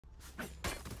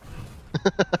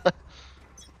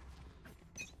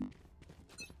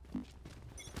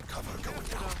Cover going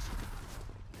out.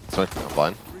 Smoking on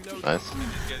blind. Nice.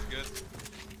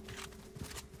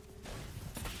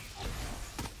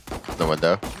 The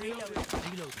window.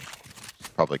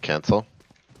 Probably cancel.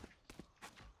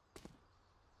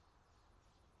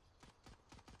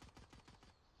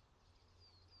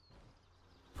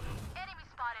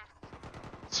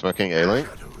 Smoking A-Link.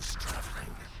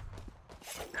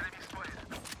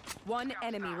 One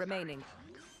enemy remaining.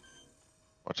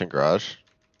 Watching garage.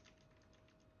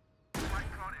 I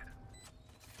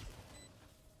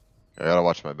gotta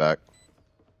watch my back.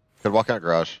 Could walk out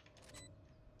garage.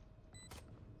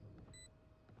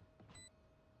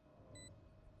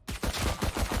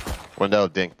 Window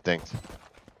dinked.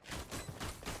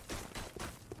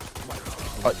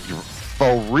 You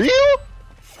for real?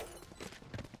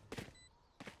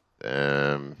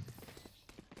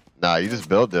 Nah, you just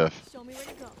build diff. Show me where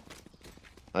to go.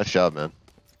 Nice job, man.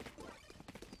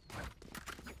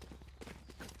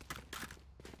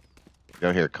 You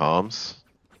don't hear comms?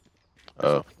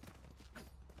 Oh.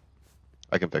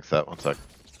 I can fix that, one sec.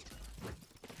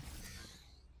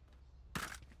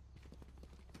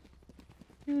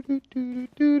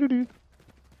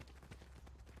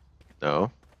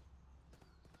 No.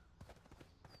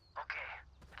 Okay,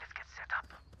 let's get set up.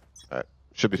 Alright,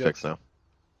 should be fixed now.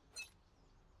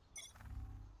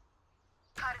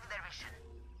 Cutting their vision.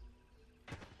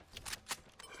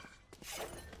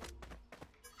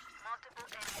 Multiple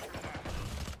enemies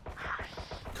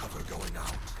ahead. Cover going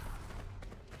out.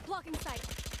 Blocking sight.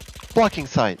 Blocking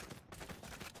sight.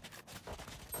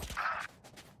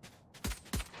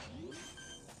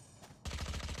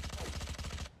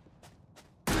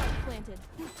 Planted.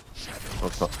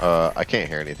 I can't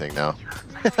hear anything now.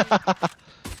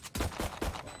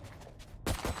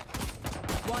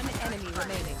 One enemy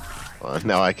remaining.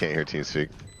 Now I can't hear TeamSpeak.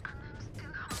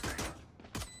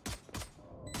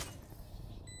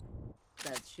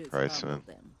 That should Christ, man.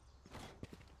 them.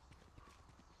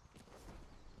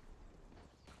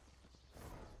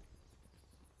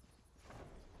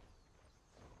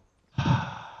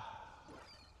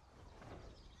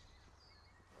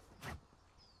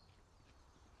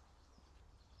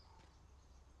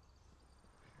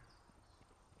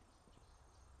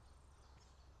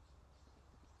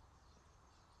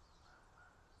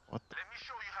 What the? Let me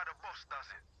show you how the boss does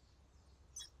it.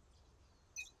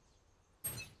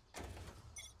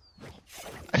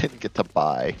 I didn't get to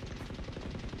buy.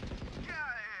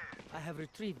 I have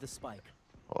retrieved the spike.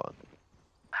 Hold on.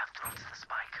 I've dropped the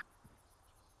spike.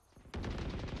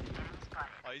 Enemy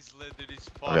spotted. He's literally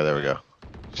Okay, there we go.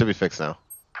 Should be fixed now.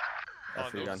 Oh,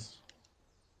 no.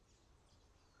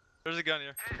 There's a gun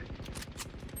here.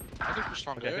 I think we're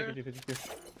strong Okay, there. 50.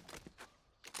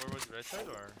 Where was it, right side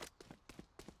or?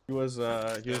 He was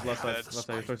left side, Dead. left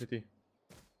side, first CT.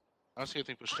 Honestly, I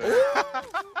think we're straight.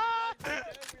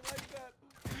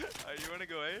 You wanna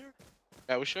go A?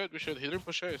 Yeah, we should. He didn't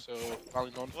push A, so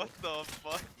probably not. What the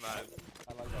fuck, man?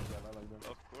 I like that.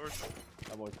 Of course.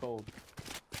 That boy's cold.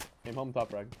 Came home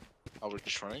top rag. Oh, we're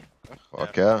just running.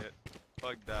 Fuck yeah.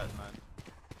 Fuck that, man.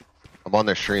 I'm on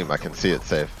their stream. I can see it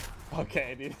safe.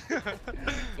 Okay, dude.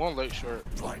 One late short.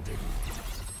 Blinding.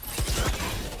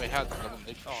 They had another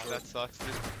late Oh, short. that sucks, dude.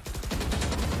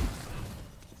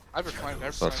 I've been playing every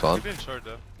That's time. fun. You've been short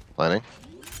though. Planning.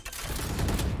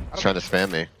 He's trying to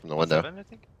spam me from the window. 7, I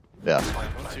think. Yeah. One,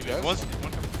 two guys. One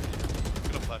coming.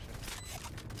 Gonna flash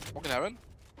it. One can heaven.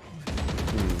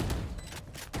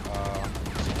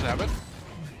 Two can heaven.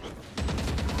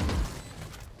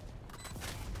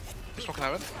 Just one can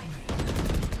heaven.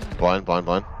 Blind.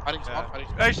 Hiding spot. Yeah. Hiding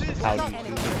spot. Actually, it's How not. do you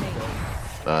Enemy do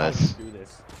remaining. Nice. do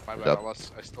this? My Good bad. job.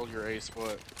 I stole your ace,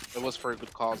 but it was for a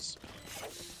good cause.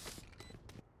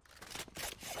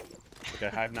 Okay,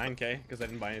 I have 9k because I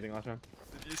didn't buy anything last round.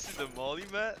 Did you see the molly,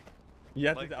 Matt?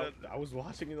 Yeah, Like dude, I was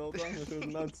watching it all the time. It was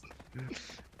nuts.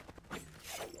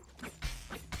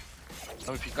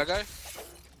 Let me peek that guy.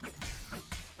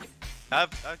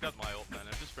 I've got my ult, man.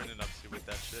 I'm just running up to with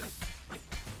that shit.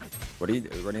 What are you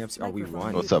running up to? Oh, we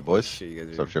won. What's up, boys? Shit, you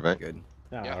guys What's up, Shibang? good.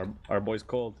 Yeah, Yeah. Our boy's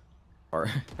cold. Or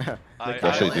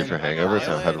Especially due for hangovers.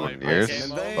 I haven't had one in years.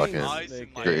 Fucking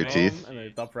grit your teeth. And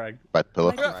then top rag. bite the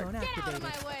pillow. Microphone activated.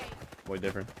 Boy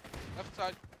different. Left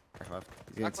side. back left.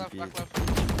 He's Back gonna left. TP. Back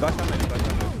left. Back on mid, back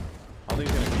on mid. I think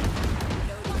he's gonna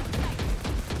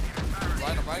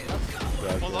Right. I'm right. Left.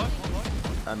 keep. Hold on.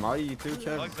 I molly you too,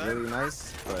 Kev. Like that? Really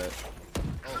nice, but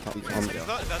Oh, you that's can't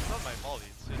that's not my molly.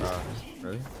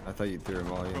 really? I thought you threw a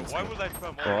molly in Bro, this why one. would I put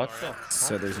a molly? Bro, on what Aria? the?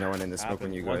 So there's no one in the smoke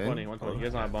when you go 120, in? 120. He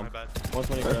has not a My bomb. bad.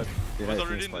 120 garage. Dude, I was I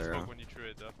already think in the Slayer. smoke when you threw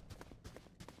it though.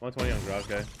 120 on garage,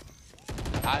 guy.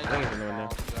 I One is in the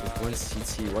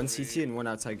window. One CT and one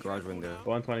outside garage window.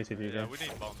 120 CT. Yeah, Yeah, we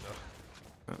need bomb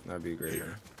though. Oh, that'd be great.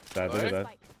 Bad, look at that.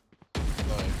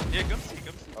 Yeah, come see.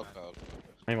 Okay.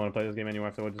 I didn't want to play this game anymore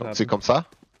after what just Comme happened. ci, comme ça.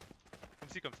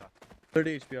 Come ça.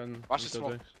 30 HP on. Watch the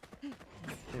smoke.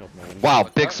 Wow,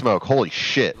 big smoke. Holy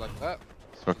shit. Like that.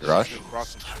 Smoke garage.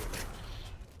 Cross and shoot.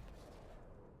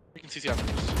 You can see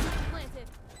afterwards. Planted.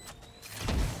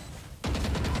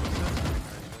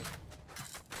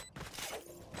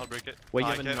 I'll break it. Wait, you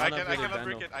I have a can, non-upgraded I cannot vandal.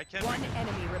 break it. I can't One break it.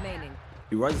 enemy remaining.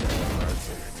 He was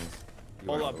there.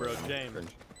 Hold up, bro, James.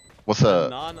 What's a?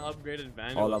 Non-upgraded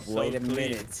vandal. Hold up, is so wait a clean.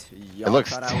 minute. It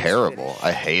looks terrible.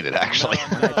 I hate it actually.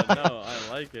 No, I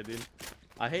like it, dude.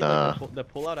 I hate Nah. that the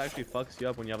pull-out actually fucks you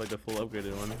up when you have like the full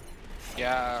upgraded one.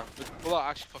 Yeah, the pull-out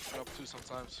actually fucks me up too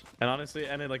sometimes. And honestly,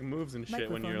 and it like moves and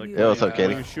shit when you're like. Yeah, what's up, when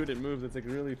Katie? you shoot, it moves. It's like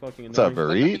really fucking What's up, annoying.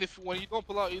 Like, I mean, Barit? when you don't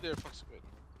pull out either, it fucks you good.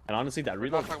 And honestly, that We're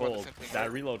not reload talking about the cold. same thing, That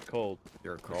right? reload cold.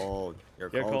 You're cold. You're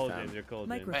You're cold, cold, fam. James. You're cold,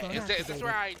 James. Microphone. Wait, is this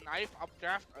where I knife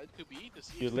updraft to be to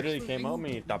see? You if literally it's came out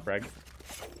me top brag.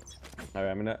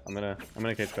 Alright, I'm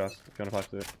gonna cage cross if you wanna flash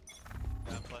to it.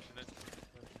 Yeah, I'm flashing it.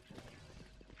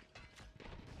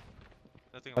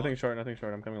 Nothing. Nothing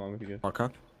short. I'm coming along with you guys. Walk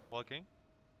up. Walking.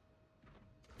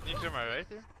 Can you clear my right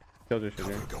here? Kill your shit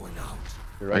here.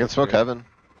 You're I can smoke heaven.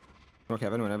 Smoke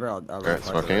heaven whenever. I'll Alright,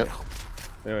 smoking it.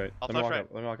 Wait. I'll Let me flash walk right. up.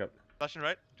 Let me walk up. Flashing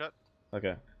right. Shot.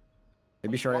 Okay.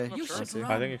 Maybe short A. You Let's see. should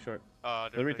I think it's short.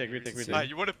 They're Retake. retake.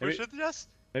 You want to push it, Jess?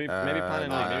 Maybe plan in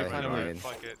nah, lane. Maybe plan in nah, lane. nah.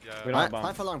 Fuck it. Yeah. We don't have Plan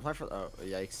bomb. for long. Plan for. Oh,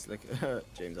 yikes! Like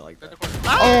James, I like that.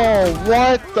 Oh,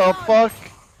 what the fuck?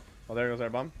 Oh, there goes our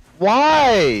bomb.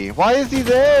 Why? Why is he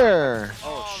there?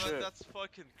 Oh, shit. that's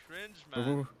fucking cringe, man.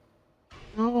 Ooh.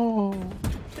 No.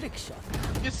 Trick shot.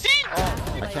 You see?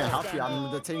 I can't help you.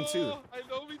 I'm the team too. I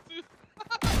know me too.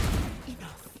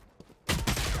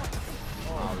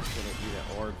 Oh, I was gonna eat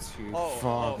an orb too. Oh, Fuck,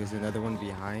 oh. there's another one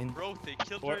behind. Bro, they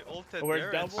killed We're- my ulted we're there.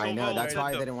 and double- I know. Solo That's hit why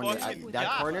I the didn't want to. fucking That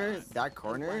gas.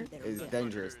 corner is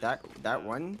dangerous. That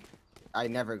one, I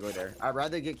never go there. I'd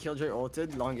rather get Killjoy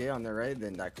ulted, long A on the right,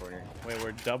 than that corner. Wait,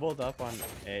 we're doubled up on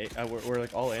A. We're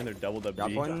like all A and they're doubled up That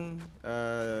B. one,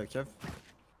 Kev.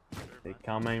 They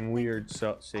come in weird,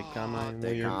 so they come in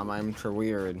They weird. come, I'm too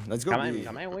weird. Let's go B.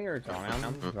 Come in weird. What's winning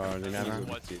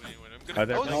when I'm Are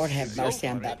there- gonna Lord have mercy,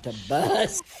 I'm about to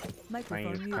bust.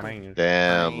 Microphone muted.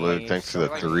 Damn, Luke. Thanks for the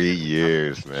 3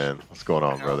 years, man. What's going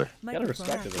on, brother? You gotta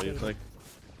respect it though. It's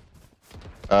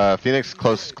like Phoenix,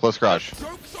 close garage.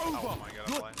 Oh my god,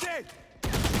 I'm blind.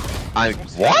 I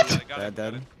what? I got it, got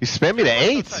Dead. it. You spammed me to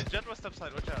 8. Jet west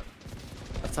upside, watch out.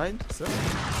 Outside? So?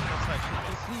 Upside.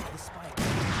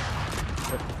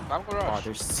 I'm gonna Oh, rush.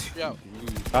 there's two. Yeah.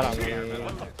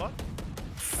 What the fuck?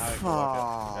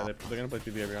 yeah, they're gonna play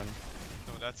 2B every round.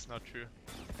 No, that's not true.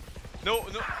 No.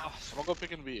 I'm gonna go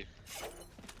pick and B.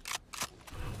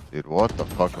 Dude, what the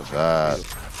fuck was that?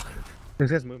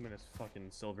 This guy's movement is fucking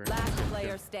silver. Last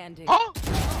player standing.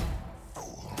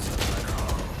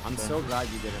 I'm so glad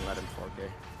you didn't let him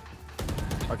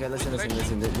 4K. Okay, listen.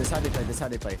 This is how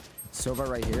they play. Sova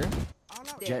right here.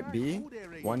 Jet B.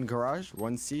 One garage,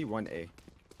 one C, one A.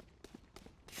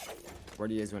 Where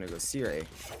do you guys want to go? C or A? I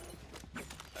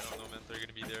don't know, man. They're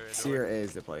gonna be there. either C way. or A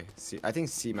is the play. C. I think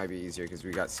C might be easier because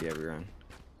we got C every round.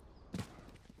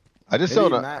 I just Maybe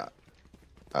don't. Matt-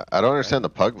 I don't understand the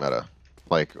pug meta.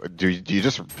 Like, do you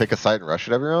just pick a site and rush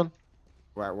it every round?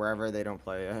 Wherever they don't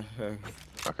play.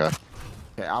 Okay.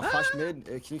 Okay, I'll flash mid.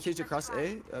 Can you cage across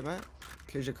A, Matt?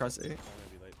 Cage across A. I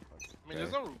mean,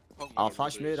 there's no. I'll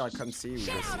flash mid. I'll come C. We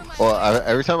just... Well,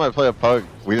 every time I play a pug,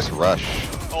 we just rush.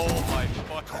 Oh my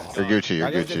fucking You're god. Gucci. You're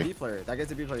That guy's the B Gucci. player. That guy's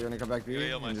the B player. You wanna come back B? Yeah,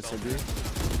 yeah, and just myself. hit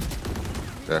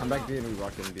B? Sure. Come back B and we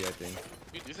walk in B, I think.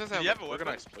 Dude, these guys Do you have a weapon?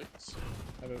 organized plates.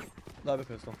 I have a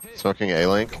pistol. Smoking A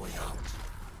link.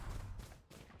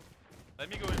 Let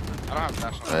me go in. I don't have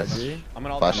flash on. Nice. B? I'm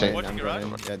gonna all Flashing. One I'm garage?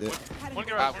 going in. Yeah, dude. One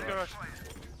garage, one garage.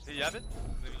 Hey, you have it?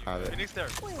 Have it. Phoenix there.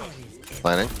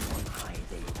 Planning.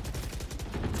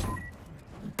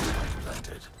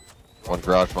 One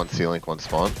garage, one C link, one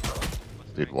spawn.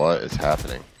 Dude, what is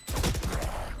happening?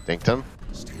 Dinked him.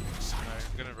 Alright,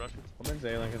 I'm gonna rush it. Omen's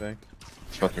A link, I think.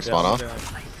 Smoking spawn off.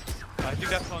 I think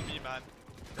that's on me, man.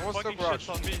 What's the Fucking garage?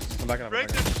 shit's on me. I'm back up. Break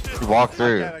this shit. You walk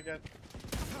through. I get.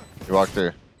 You walk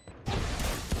through.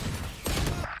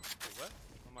 What?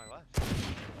 On my left.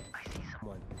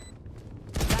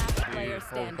 Last player Oh,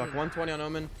 standing. fuck. 120 on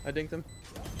Omen. I dinked him.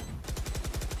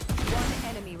 One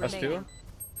enemy That's remaining. 2.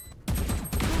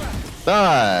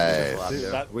 Nice.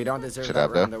 Dude, that- We don't deserve Should that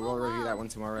have, round. though. We'll review that one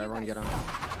tomorrow. Everyone get on.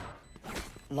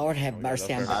 Lord have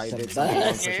mercy, I'm I about did to something while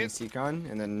bust. switching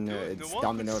Seacon, and then The it's one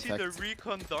domino could see effect. the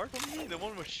recon dart on me. The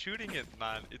one was shooting it,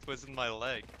 man. It was in my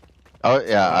leg. Oh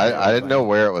yeah, I didn't know playing.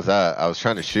 where it was at. I was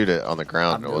trying to shoot it on the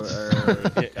ground. It Abdul, was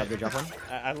have they drop one?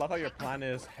 I love how your plan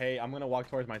is, hey, I'm gonna walk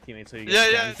towards my teammates so you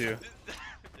Yeah, get yeah. scammed too.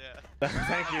 Yeah.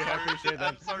 Thank you, I appreciate that.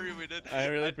 I'm sorry we did. I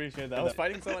really appreciate that. I was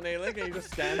fighting someone A-Link and you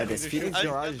just scammed me. This just Phoenix I-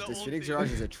 Garage, the this whole Phoenix team.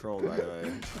 Garage is a troll, by the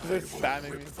way. Just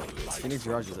spamming me. This Phoenix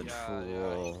Garage is a Yeah,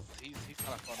 troll. he's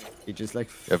kind of funny. He just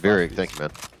like. yeah, very. fuck Thank you,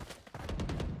 man.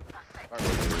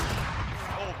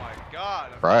 Oh my god.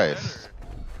 I'm Price. better.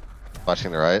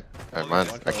 Flashing the right. Alright, mine.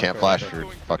 I can't flash. You're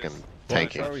fucking Sure,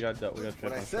 tanking. we got trip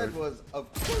What I on said short. was,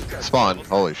 of course I Spawn.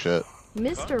 Holy shit.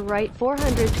 Mr. Wright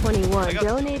 421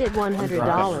 donated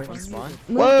 $100. Spawn? Moved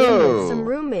in Whoa. with some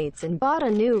roommates and bought a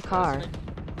new car.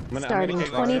 I'm Starting gonna-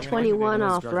 2021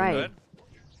 off Garage. right.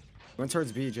 Went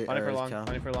towards B, J. Funny for long, Cal.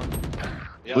 funny for long.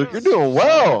 Yeah. Luke, you're doing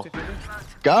well.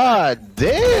 God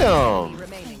damn.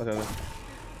 Remaining.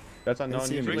 That's unknown.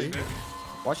 see him, usually. really.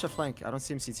 Watch the flank. I don't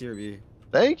see him CT or B.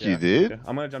 Thank you, Yeah, dude. okay.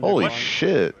 I'm gonna jump Holy back long.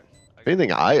 shit. If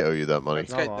anything, I owe you that money.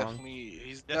 This guy Not long. definitely,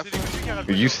 he's Yeah, definitely.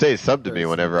 Dude, you stayed sub to me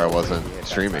whenever I wasn't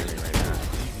streaming.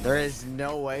 There is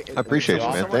no way. I appreciate you,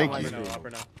 man. Someone Thank on you. my Up or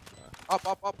screen. no?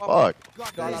 Up.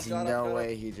 Fuck. There is no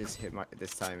way he just hit my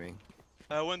this timing.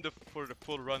 I went for the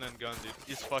full run and gun, dude.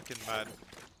 He's fucking mad.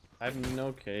 I have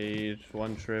no cage,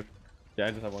 one trip. Yeah,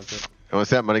 I just have one trip. And once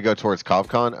that money go towards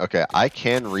CopCon, okay, I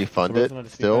can refund So it where's the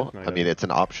still. defense? I mean, it's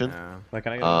an option. Yeah. Like,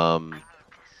 can I get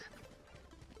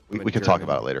We can talk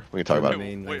about it later. We can talk about it.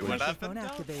 Main Wait, what language. happened Microphone now?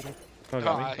 activated. Come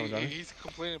on, come on. He's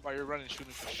complaining about your running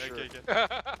shooting for sure. Okay, okay.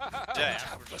 Yeah,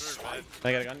 for sure, man. Can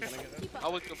I get a gun? Can I get a gun? I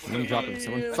would Someone drop him.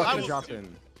 Someone I fucking will drop too.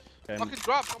 him. Okay, Fucking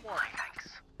drop, come on.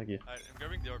 thank you. Alright, I'm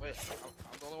grabbing the orb. Wait,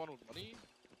 I'm the only one with money?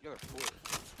 You got a four.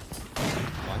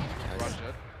 Nice. Garage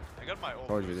dead. I got my orb.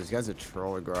 Told you, this guy's a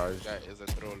troll garage. Guy is a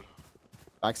troll.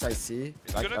 Backside C.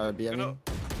 It's Back, gonna, B, I gonna, mean.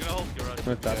 gonna hold garage. I'm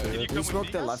gonna tap Yeah. you. Can you Can come you with smoke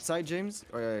me? the left side, James?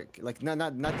 Or like not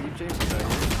deep, James.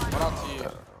 What else to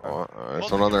you? Oh, there's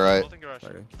Hold one on the right. Holding garage.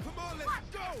 Sorry.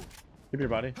 Keep your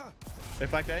body. Hey,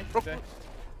 flank A. Okay.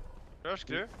 Garage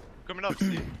clear. Coming up,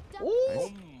 C.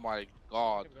 Oh my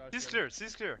god. C's clear,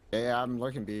 C's clear. Yeah, I'm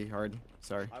lurking B hard.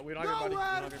 Sorry. We don't have your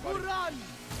body. We don't have your body.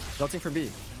 Tilting for B.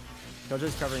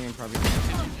 Killjoy's covering him probably. I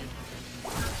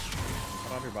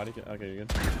don't have your body. Okay, you're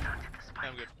good. Yeah,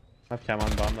 I'm good. I have cam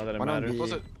on bomb, not that it One on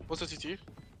matters. B. What's the CT?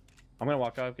 I'm gonna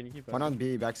walk out. Can you keep One on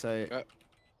B, backside. Yeah.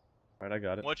 Alright, I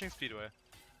got I'm it. watching Speedway.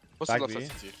 What's Back the left B.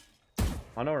 side CT?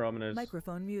 I know where Omen is.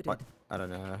 Microphone muted. What? I don't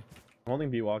know. I'm holding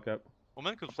B walk up.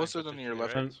 Omen could Closer flank than your CT,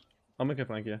 left right? hand. Omen can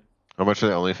flank you. How much are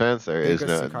the OnlyFans? There is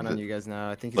no. on you guys now.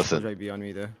 I think he's Listen. Killjoy B on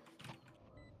me though.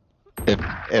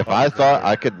 If I thought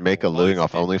I could make a living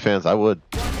off OnlyFans, I would.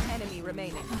 One enemy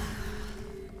remaining.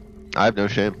 I have no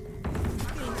shame.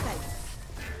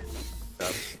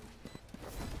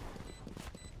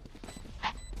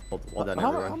 Well done, How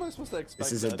everyone. am I supposed to expect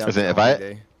This is a that? dumb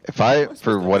Listen, if I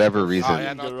for whatever reason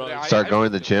yeah, no, today I- start I-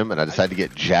 going to the gym and I decide to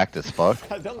get jacked as fuck,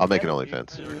 I'll make an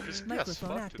OnlyFans. You're crispy as Microphone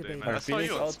fuck today, activated. man. I Our saw Phoenix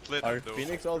you on all, split, our though.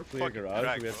 Phoenix all You're clear fucking garage.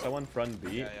 cracked, We have bro. someone front B.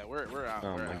 Yeah, we're out.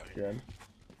 Oh we're my out. god.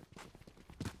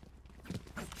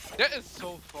 That is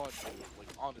so fun, dude. Like,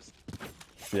 honestly.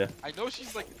 Yeah. I know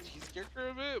she's like a cheese character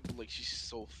of it, but like, she's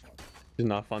so fun. She's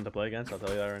not fun to play against, I'll tell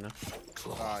you that right now.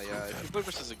 Yeah, if you play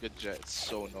versus a good jet, it's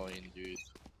so annoying, dude.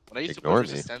 When I used Ignore to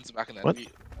play me. versus Stens back in the What? NBA,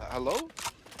 hello?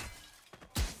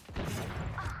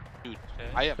 Dude, Okay.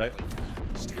 I am. Right. Like,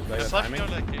 Like Just that left me timing. on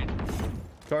that cage.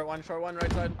 Short one,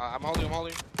 right side. I'm holding.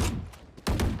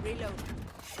 Reload.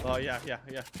 Oh, yeah.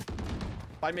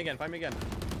 Find me again.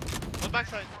 One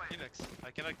backside, Phoenix.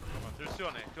 I cannot come on. There's two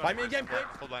on A. Two on Find A. me again, Full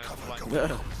quick. blind, full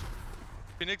blind. Yeah.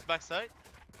 Phoenix backside.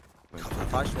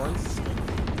 Flash once.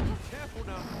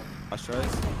 Flash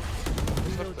twice.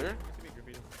 He's left clear.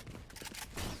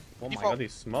 Oh my Default. god,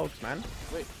 these smokes, man.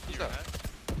 Wait, he's not.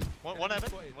 One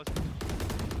heaven. One-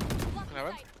 Can I have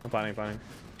him? I'm planning.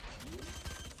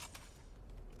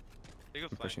 They go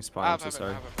flank. Pushing I spawn. I'm have so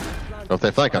him. sorry. So if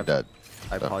they flank, I'm dead.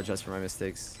 I apologize for my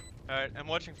mistakes. Alright, I'm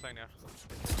watching flank now.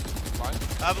 Fine.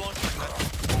 Avalanche.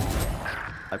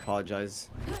 I apologize.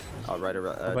 I'll write a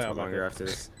play till on longer back after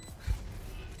this.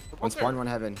 We're One both spawn, there. one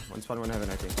heaven. One spawn, one heaven,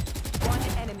 I think. One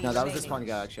enemy No, that was the remaining. spawn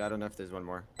guy actually. I don't know if there's one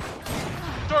more.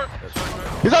 Short.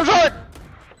 He's on short!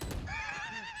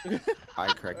 I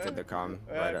corrected the comm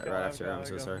right after. I'm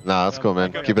so sorry. Nah, that's cool,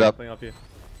 man. Keep it up. Playing up here.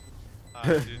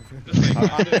 Dude. Just I'm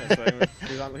make doing this,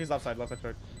 so he's left side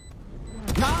short.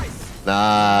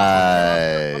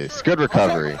 Nice. Good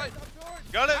recovery.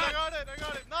 Got it, I got it.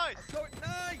 Nice.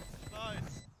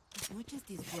 What does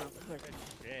this world hurt?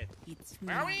 it. It's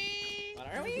You're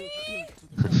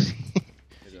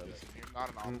not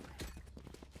an offer.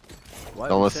 What?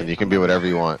 Don't What'd listen. say? You can be whatever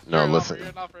you want. No, You're an listen. offer,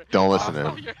 you're an offer. Don't listen to Oh,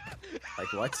 him. you're-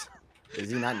 Like what? Does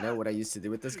he not know what I used to do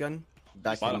with this gun?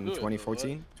 Back But in I'm good,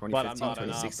 2014, But I'm 2015, not an offer.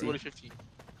 2016? 2015.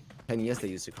 Kenny, yes, they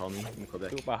used to call me in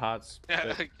Quebec. Super hot.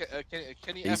 Yeah,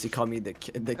 Kenny They used to F. call me the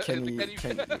Kenny.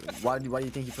 Kenny- Why do you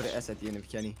think he put an S at the end of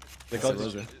Kenny? They It's call a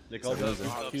this. Rosa. They call It's a this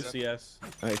Rosa. QCS.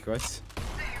 Alright, what?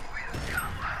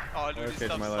 Oh, dude, Okay, he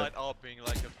stops my life. slide upping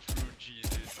like a true G,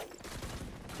 dude.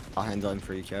 I'll handle him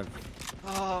for you, Kev.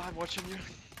 Oh, I'm watching you.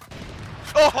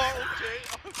 Oh, okay.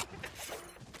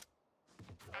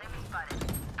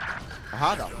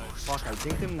 How the fuck? I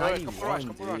think him Alright, come 91, rush,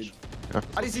 come rush. dude.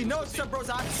 How does he know it's bros?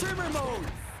 I'm streamer mode!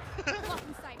 Still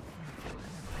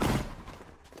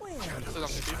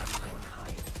on the team.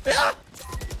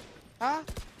 Huh?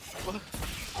 What?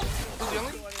 Who's the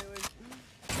only?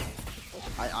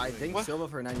 I think What? Silva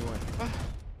for 91.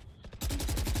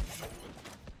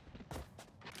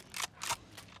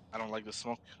 I don't like the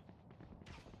smoke.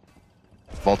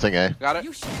 Vaulting A. Got it?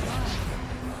 You should.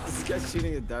 This guy's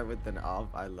shooting a dart with an off.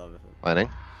 I love it. Lining.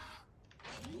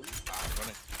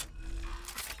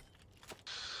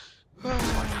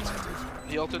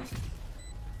 He ulted.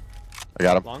 I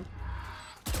got him. Long.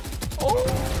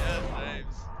 Yeah,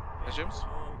 James. Hey, James.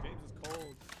 Oh, James is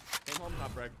cold. Came home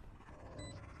top reg.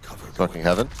 Fucking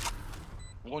heaven.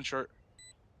 One short.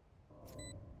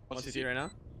 What's he see right now?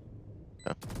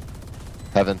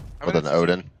 Heaven with an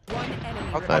Odin. One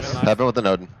enemy Okay. Nice. remaining. Heaven with an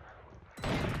Odin.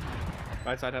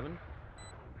 Right side heaven.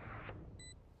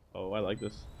 Oh, I like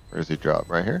this. Where's he drop?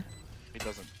 Right here? He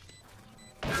doesn't.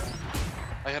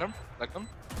 I hit him. Like him.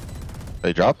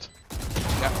 They dropped?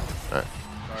 Yeah. Alright.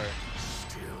 Alright.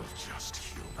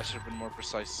 I should have been more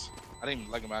precise. I didn't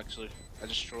even like him actually. I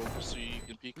just trolled so you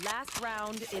can peek. Last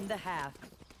round in the half.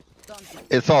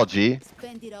 It's all G.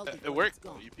 It worked.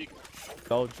 You peeked.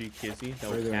 Go G Kizzy. No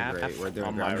We're doing cap. great. We're doing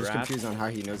on great. my I'm just rap. confused on how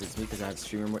he knows it's me because I have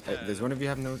streamer mode. Does one of you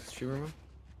have no streamer mode?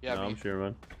 Yeah, No, me. I'm sure,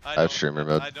 man. I have don't, streamer but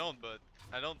mode. I don't, but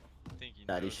I don't think he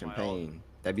Daddy knows my ult. Champagne.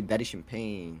 That'd be Daddy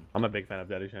Champagne. I'm a big fan of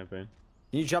Daddy Champagne.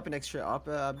 Can you drop an extra up,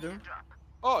 Abdul?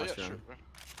 Oh, yeah, That's sure. right.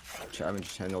 I'm gonna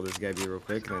just handle this guy B real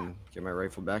quick and then get my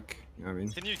rifle back. You know what I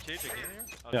mean? Can you cage again here?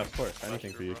 Oh, Yeah, of course.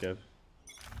 Anything for you, Kev.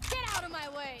 Get out of my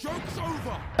way!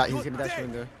 Yeah, he's gonna dash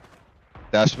window.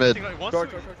 Dash I mid. think like once Short,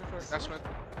 or- short, short, short, short. That's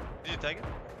what. Did you tag it?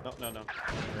 No, no, no.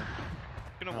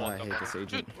 Gonna Oh, I walk hate up. this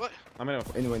agent. Dude, what? I'm gonna.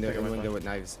 In window, take in my window phone. with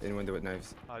knives. In window with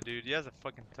knives. Oh, dude, he has a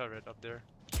fucking turret up there.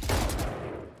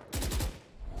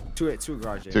 Two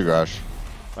garage. Two garage.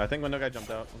 I think window guy jumped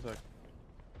out. One sec.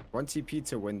 One TP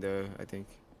to window, I think.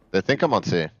 They think I'm on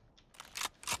C.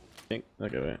 Think.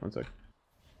 Okay, wait. One sec.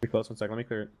 Be close. One sec. Let me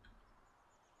clear it.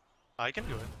 I can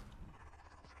do it.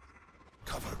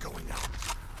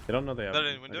 They don't know they have. That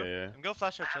it. in window. Okay, yeah. And go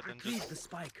flash out shot and Retrieve the just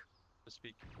spike.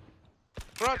 speak.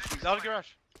 Garage. He's out of garage.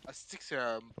 I sticks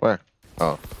Where?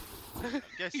 Oh.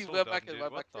 Guys, He's so way dumb, back in dude. my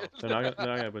What back. the? They're not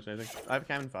gonna push anything. I have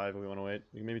cam in 5 if we want to wait.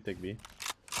 We can maybe take B.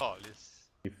 Oh, this.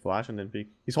 He flash and then peek.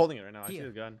 He's holding it right now. I see Here.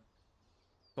 his gun.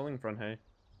 He's holding in front. Hey.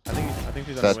 I think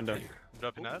she's on That- the window.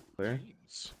 Dropping out. Clear.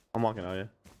 I'm walking out. Yeah.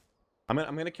 I'm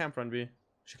gonna camp front B.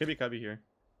 She could be cubby here.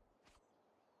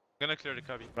 Gonna clear the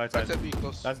cubby. Right That's side. at B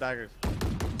close. That's daggers.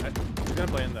 He's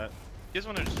gonna play in that. You guys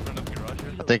wanna just run up garage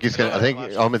here? I think he's gonna. I think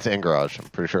Omen's in garage. I'm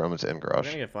pretty sure Omen's in We're garage.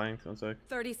 gonna get flanked. One sec.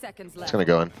 30 seconds It's left. gonna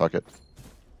go in. Fuck it.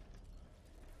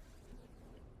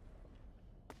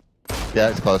 Yeah,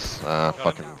 it's close.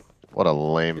 Fucking. What a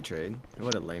lame. Good trade.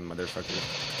 What a lame motherfucker.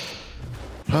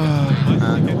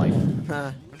 Actually No life.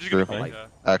 I'm just True. gonna Like-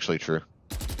 true.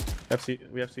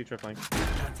 We have C trip flank.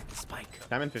 Planted the spike.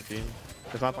 Cam in 15.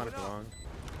 It's not planning for long.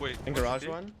 Wait. In garage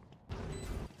one.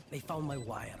 They found my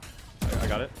wire. I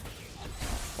got it.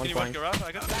 Can One you watch flank. garage?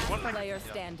 I got one flank. Player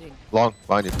Yeah. standing. Long.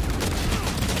 Behind you.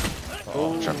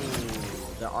 Oh.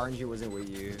 The RNG wasn't with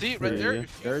you. See, right there. Yeah.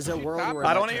 if you- There's a if you world tap- where I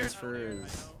that don't wanna hear-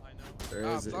 transfers. There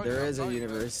Ah, is I'm telling there you, is a I'm telling you.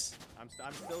 universe.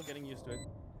 I'm still getting used to it.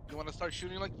 You want to start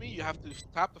shooting like me? You have to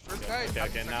tap the first guy. Okay, tap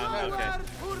okay, the now, second guy.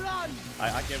 okay.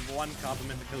 I give one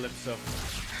compliment to Calypso.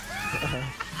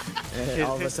 And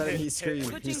all of a sudden he screamed. He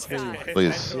Switching screamed. sides.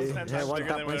 Please. Yeah, one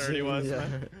tap he was. yeah.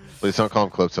 Please don't call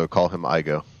him Calypso. Call him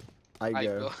Igo. I I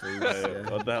go. go. Please, What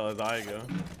yeah. the hell is I go?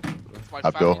 It's my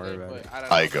Abdul. family name, but I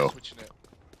don't I know, go. I'm switching it.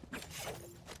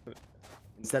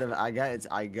 Instead of I got, it's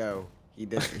I go. He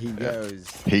does. He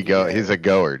goes. He's a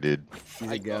goer, dude.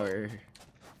 He's I a go. goer.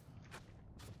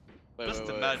 Just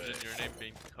imagine your name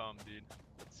being calm, dude.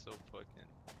 That's so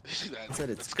fucking. I said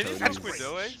it's Can you Cody. switch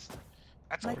Window, eh?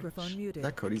 That's all. Microphone muted. Is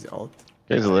that Cody's ult?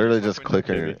 Guys literally just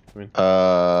clicking. Maybe. I mean,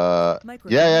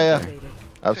 Microphone Yeah. activated.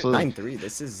 Absolutely. 9-3.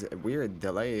 This is a weird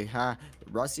delay, huh?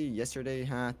 Rossi yesterday,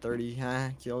 huh? 30, huh?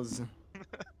 Kills.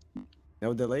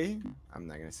 No delay? I'm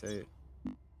not gonna say it.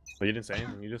 but you didn't say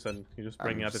anything. You just said you just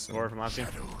bringing out the score from last game.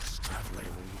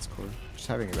 It's cool. Just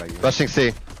having a bad game. Rushing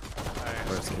C.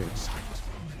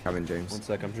 Kevin James. 1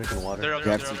 sec, I'm drinking water. They're up,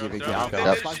 Jab, they're up, CT, they're big up, jab. they're Yep.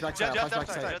 up. Flash backside, Jab, flash jab,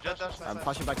 backside. jab, jab, jab. I'm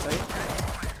flashing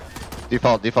backside.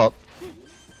 Default.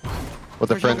 With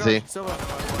the frenzy.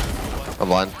 I'm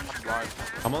blind.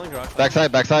 I'm only garage.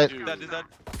 Backside. Did that.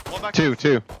 One back. Two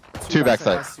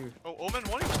backside. Oh, Omen,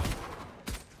 one.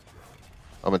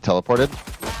 I'm teleported.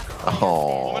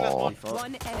 Omen has Oh, one.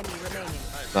 One enemy remaining.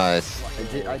 nice.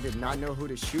 I did not know who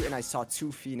to shoot, and I saw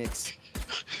 2 Phoenix.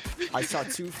 I saw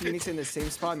 2 Phoenix in the same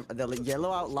spot. The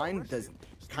yellow outline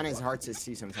kind of is hard to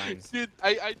see sometimes. Dude,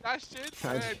 I dashed it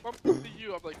and I bumped into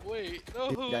you. I'm like, wait,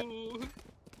 no.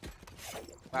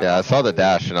 Yeah, I saw the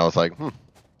dash and I was like,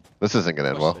 this isn't gonna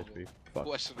end well. Fuck.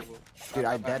 Questionable. Dude,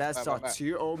 I deadass saw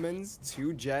 2 Omens,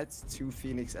 2 Jets, 2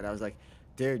 Phoenix, and I was like,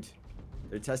 dude,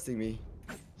 they're testing me.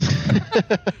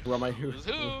 Who am I? Who's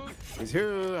who? Who's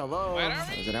who? Hello? Where are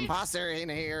There's an imposter in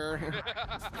here.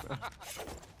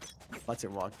 Let's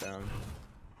it walk down.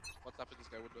 What's up in this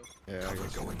guy window? Yeah, I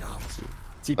guess. Going up.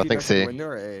 TP Nothing goes to the C. window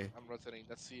or A? I'm rotating.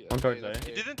 That's C. One card, that's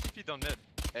He didn't TP down mid.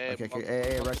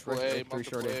 Okay, rush, 3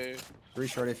 short A. 3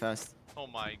 short A fast. Oh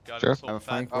my god, Sure. I'm so I have a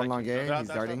fat. flank, 1 long A, Stop, he's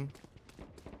stop, darting.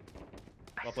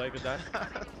 Well played, good dash.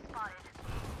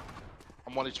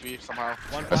 I'm 1 HP somehow.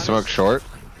 One I smoke short.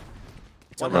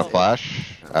 I'm gonna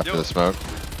flash after the smoke.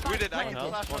 We did. I One can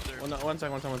health. flash under. One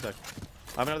sec.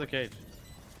 I have another cage.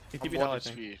 He I'm TP'd 1 hell, I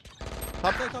think. HP.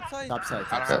 Top side, I top don't side.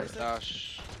 have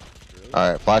dash.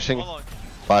 Alright, flashing. One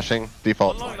Flashing.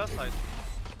 Default. long left side.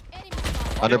 Enemy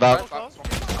spotted. Underbout.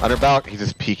 Underbout. He's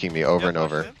just peeking me over and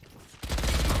over.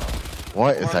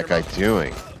 What is that guy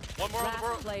doing? One more on the Last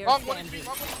board. player Long 1 standing. HP.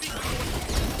 Long 1 HP.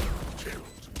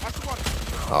 That's 1.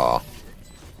 Oh.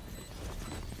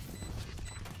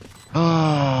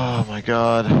 Oh my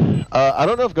god. I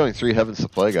don't know if going 3 heavens to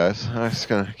play, guys. I'm just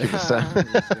gonna keep it set.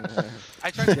 I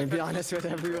tried Gonna be honest with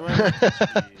everyone.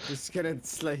 Just gonna,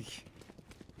 it's like...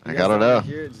 I don't know.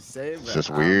 Here, just say it, It's but just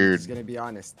I'm weird. just gonna be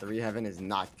honest. 3 heaven is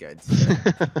not good.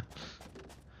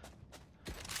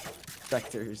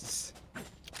 Specters.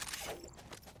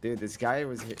 Dude, this guy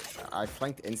was here. I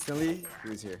flanked instantly. He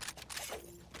was here.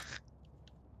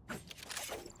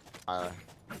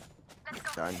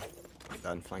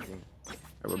 Done flanking.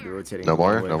 I will be rotating. No the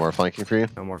long more? way. No more flanking for you?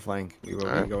 No more flank. We will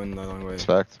Alright. be going the long way.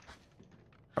 Respect.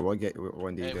 I will get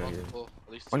 1 D Hey, down here. multiple.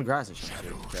 At least 1 grass, I should say.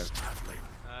 Okay.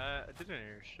 I didn't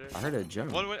hear shit. I heard a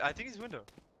jump. I think he's window.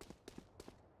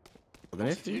 Then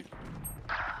if you.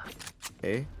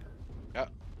 Hey.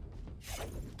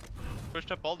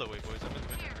 Pushed up all the way, boys. I'm in window.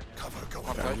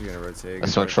 Yeah, I'm gonna rotate. I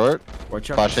smoke short. Watch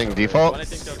out. Flashing default. One I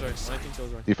think Killjoy.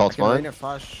 Default's Mine. mine.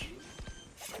 Flash.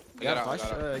 I Yeah, got out, flash I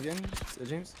got out. again,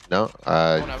 James. No,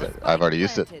 I've already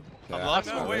used it. Planted. Yeah, I'm locked.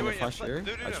 I'm No, wait. gonna Yeah, flash here.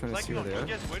 dude, I just I'm wanna see flanking what they on. are.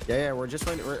 You guys wait. Yeah, we're just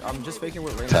waiting. I'm just faking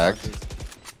with Rain. Tagged.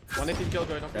 One I think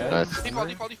Killjoy. Don't Yeah. Nice. Default.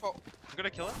 I'm gonna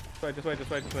kill him. Just wait.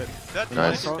 That's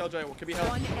Nice. Killjoy, could be help.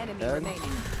 One enemy Dead. remaining.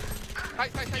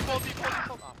 Tight. Default.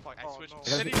 Oh fuck, I Oh, switched. no.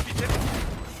 10 HP, 10 HP.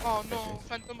 Oh no,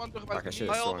 Phantom under Fuck, I should've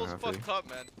I swung almost halfway. fucked up,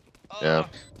 man. Yeah.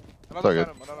 Another good.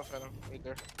 Phantom, right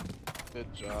there.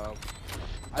 Good job.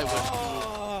 I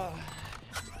win.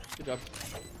 Good job.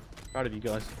 Proud of you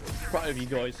guys.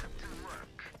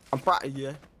 I'm proud of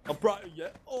you. I'm proud of you.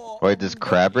 Oh, Wait, does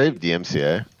Crab Rave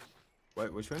DMCA?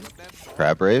 Wait, which one?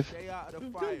 Crab Rave? Can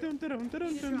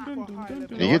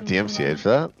you get DMCA'd for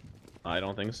that? I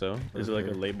don't think so. Is it like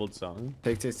a labeled song?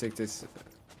 Take this.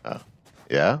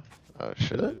 Yeah? Oh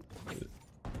shit.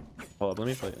 Hold up, let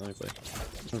me play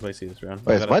C this round.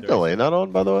 Wait, is my delay not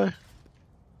on, by the way?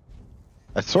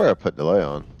 I swear I put delay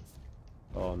on.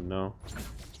 Oh no.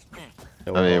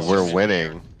 I mean, we're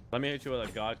winning. Let me hit you with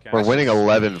a god cast. We're winning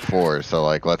 11-4, so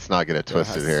like, let's not get it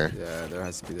twisted here. Yeah, there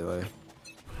has to be delay.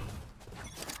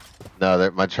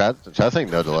 No, my chat's saying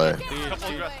no delay.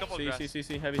 Couple grass.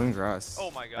 See, heavy. One grass.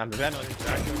 Oh my I'm god. the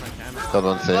exactly my camera. Still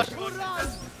don't see it.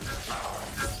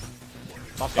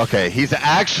 Okay, he's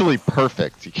actually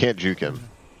perfect. You can't juke him.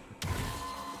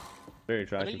 Very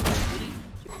attractive.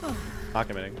 Not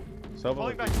committing. So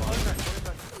Falling back, falling back.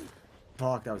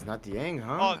 Fuck, that was not the ang,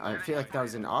 huh? Oh, I feel like that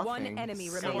was an off One ang. enemy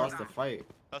Still remaining. lost the fight.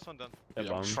 Last one done. yeah,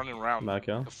 Yeah, I'm just running around Back like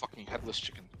kill. a fucking headless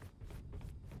chicken.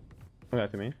 Come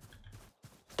back to me.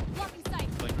 Blocking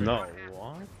sight. No,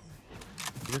 what?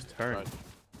 You just turned. Right.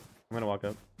 I'm gonna walk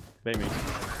up. Bait me.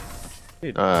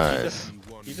 Dude, Nice.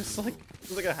 He just like it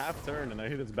was like a half turn and I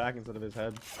hit his back instead of his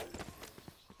head.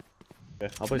 Yeah,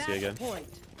 I'll play C again. Point.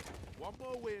 One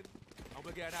more win. I'm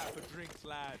gonna get out for drinks,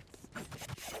 lads.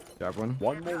 Grab one.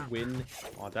 One more win.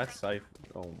 Oh, that's safe.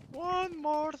 Oh. One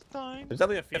more time. There's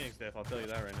definitely a Phoenix diff, I'll tell you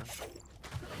that right now.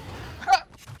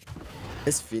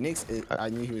 This Phoenix, I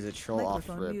knew he was a troll off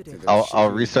Microphone rip. muted. to the I'll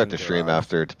shitty restart the fucking stream garage.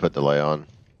 after to put delay on.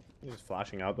 He's just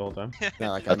flashing out the whole time.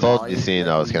 Yeah, like I told mollied- Yassine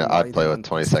like I was when gonna- he I'd play mollied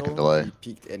with on 20-second pistol, delay. He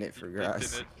peeked in it for Did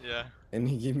grass. it, yeah. And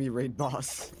he gave me raid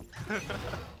boss. We're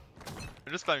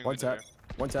just climbing One window tap.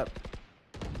 One tap.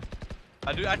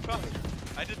 here. I trust.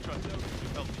 I did trust. You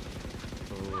helped me.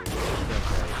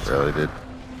 Really, dude.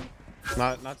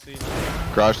 Not C.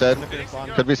 Garage dead.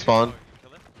 Could be spawn.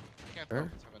 Kill it. Can't Sure. tell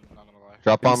if it's heaven, not gonna lie.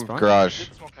 Drop Could be bomb spawn. garage.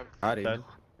 Did smoke heaven. Howdy. Dead.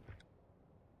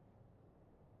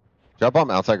 Drop bomb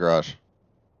outside garage.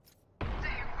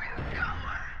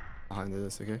 Behind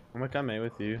this, okay? I'm gonna come A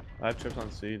with you. I have trips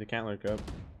on C. They can't lurk up.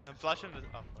 I'm flashing the.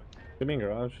 Oh, fuck. Could be in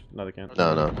garage. No, they can't.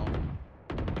 No, no.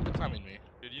 It's not me.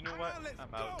 Dude, you know what?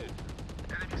 I'm out, dude.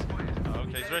 Oh,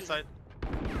 okay, he's right side.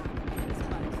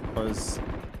 Was...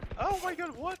 Oh my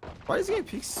god, what? Why is he getting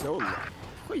peeked so low?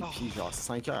 Pourquoi il pique genre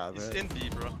 5 heures He's après? in B,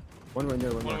 bro. One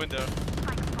window, one One window. window.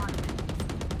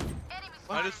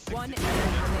 Minus 60. One enemy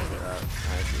remaining.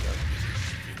 I see that.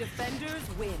 Defenders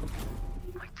win.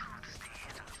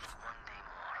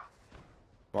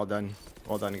 Well done.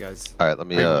 Well done, guys. Alright, let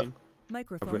me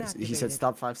Microphone He activated. said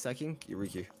stop 5 seconds.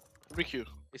 Requeue. Requeue.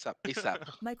 ASAP. ASAP.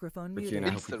 Microphone Requeue, muted. and I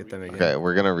hope we get them again. okay,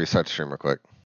 we're gonna restart the stream real quick.